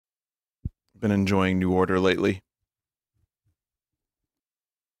been enjoying New Order lately.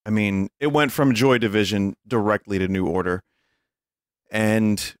 I mean, it went from Joy Division directly to New Order.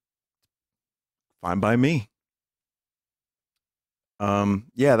 And fine by me.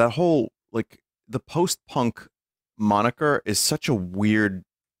 Yeah, that whole, like, the post-punk moniker is such a weird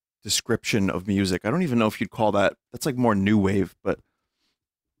description of music. I don't even know if you'd call that's like more new wave, but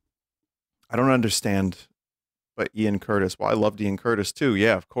I don't understand. But Ian Curtis, well, I loved Ian Curtis too,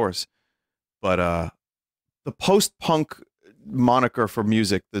 yeah, of course. But the post-punk moniker for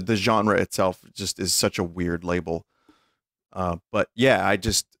music, the genre itself just is such a weird label. But yeah, I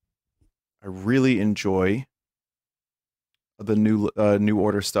really enjoy the New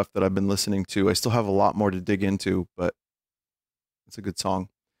Order stuff that I've been listening to. I still have a lot more to dig into, but it's a good song.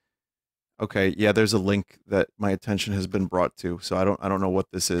 Okay, yeah, there's a link that my attention has been brought to, so I don't know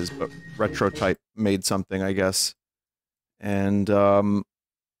what this is, but Retrotype made something, I guess. And all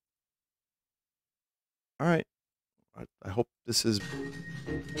right. I hope this is.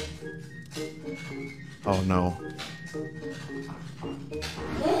 Oh no.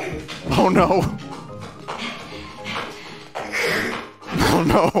 Oh no. Oh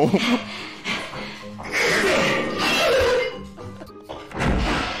no.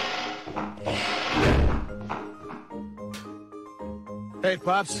 Hey,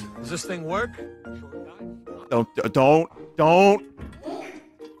 Pops, does this thing work? Don't.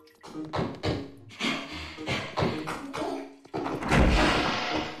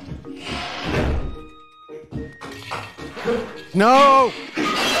 No!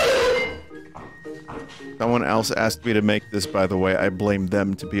 Someone else asked me to make this, by the way. I blame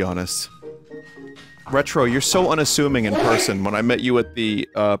them, to be honest. Retro, you're so unassuming in person. When I met you at the,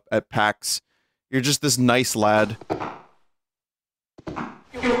 at PAX, you're just this nice lad.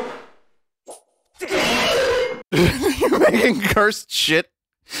 You're making cursed shit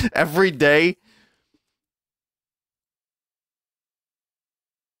every day.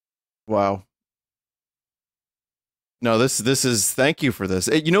 Wow. No, this is, thank you for this.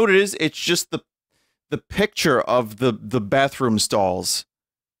 You know what it is? It's just the picture of the bathroom stalls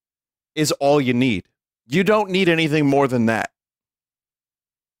is all you need. You don't need anything more than that.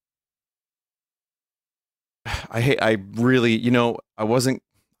 I really, you know, I wasn't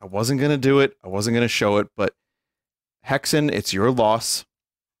gonna do it. I wasn't gonna show it, but Hexen, it's your loss.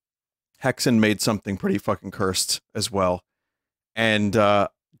 Hexen made something pretty fucking cursed as well. And do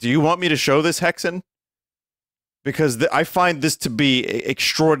you want me to show this, Hexen? Because I find this to be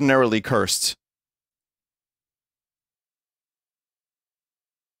extraordinarily cursed.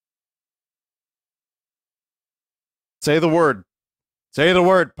 Say the word. Say the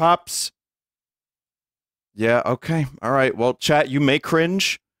word, Pops. Yeah, okay. All right. Well, chat, you may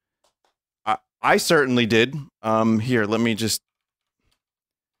cringe. I certainly did. Here, let me just...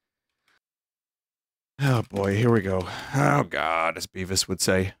 Oh boy, here we go. Oh God, as Beavis would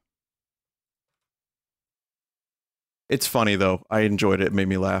say. It's funny though. I enjoyed it. It made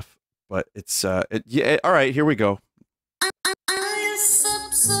me laugh. But it's yeah. All right, here we go. I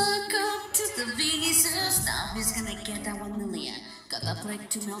subscribe to the Vinesauce. Now who's gonna get that 1 million? Got that break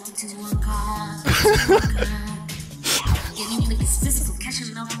to melt into one card. Getting like this physical, cash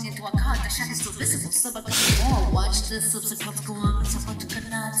and melting into a card. The shot is still visible. So but more. Watch the subsequent go on. It's about to go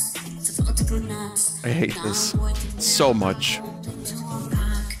nuts. It's about to go nuts. I hate this so much.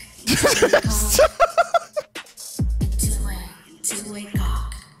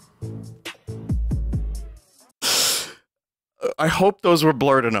 I hope those were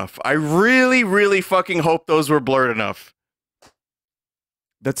blurred enough. I really, really fucking hope those were blurred enough.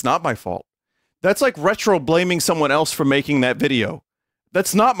 That's not my fault. That's like Retro blaming someone else for making that video.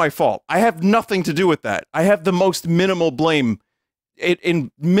 That's not my fault. I have nothing to do with that. I have the most minimal blame.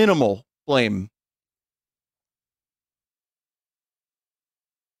 In minimal blame.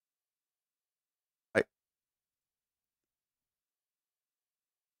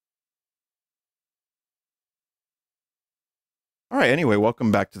 All right, anyway,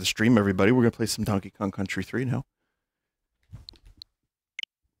 welcome back to the stream, everybody. We're going to play some Donkey Kong Country 3 now.